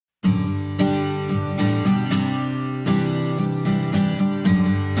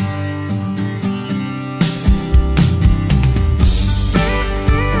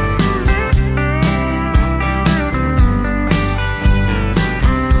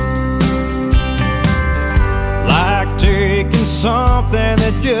something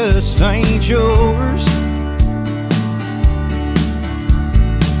that just ain't yours.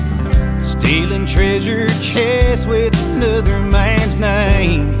 Stealing treasure chests with another man's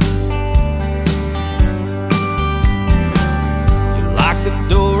name. You lock the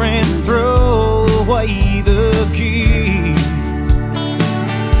door and throw away the key.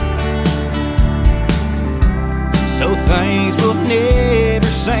 So things will never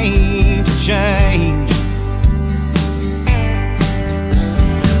seem to change.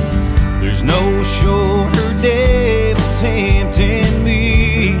 There's no shorter devil tempting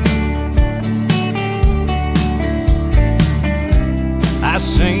me. I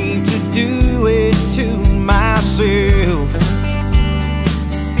seem to do it to myself.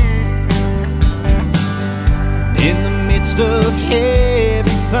 In the midst of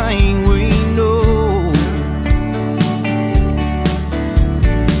everything we know,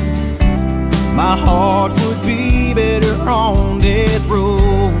 my heart would be better on death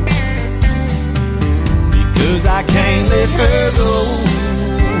row. Because I can't let her go,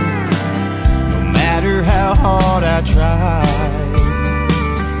 no matter how hard I try.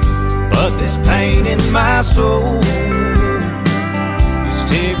 But this pain in my soul is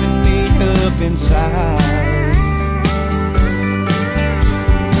tearing me up inside.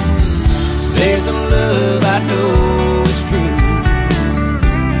 There's a love I know is true.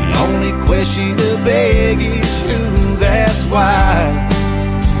 The only question to beg is who, that's why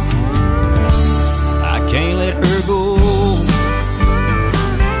I can't let her go.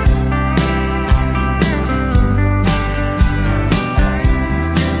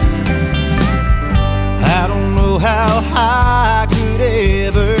 I don't know how I could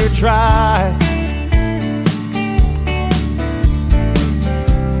ever try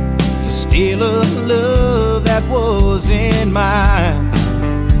to steal a love that wasn't mine.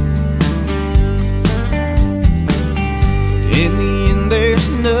 In the end, there's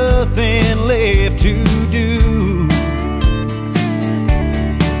nothing left to do.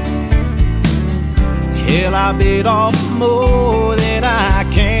 Hell, I bit off more than I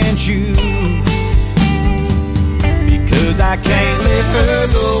can chew. Because I can't let her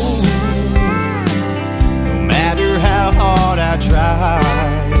go, no matter how hard I try.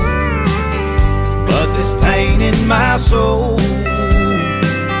 But this pain in my soul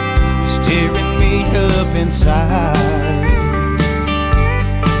is tearing me up inside.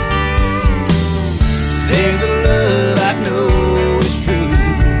 There's a love I know is true.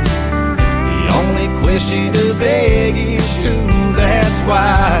 The only question to beg is who, that's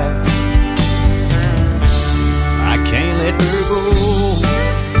why I can't let her go.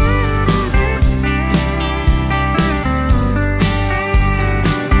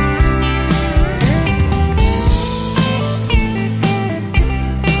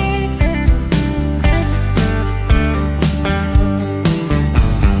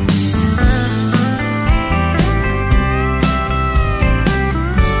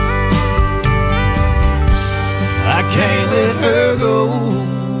 I can't let her go,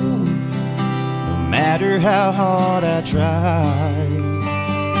 no matter how hard I try.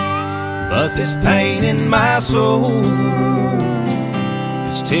 But this pain in my soul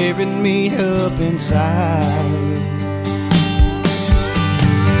is tearing me up inside.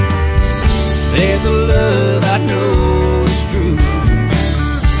 There's a love I know is true.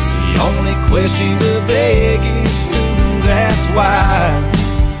 The only question to beg is who, that's why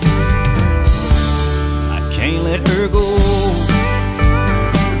I can't let her go.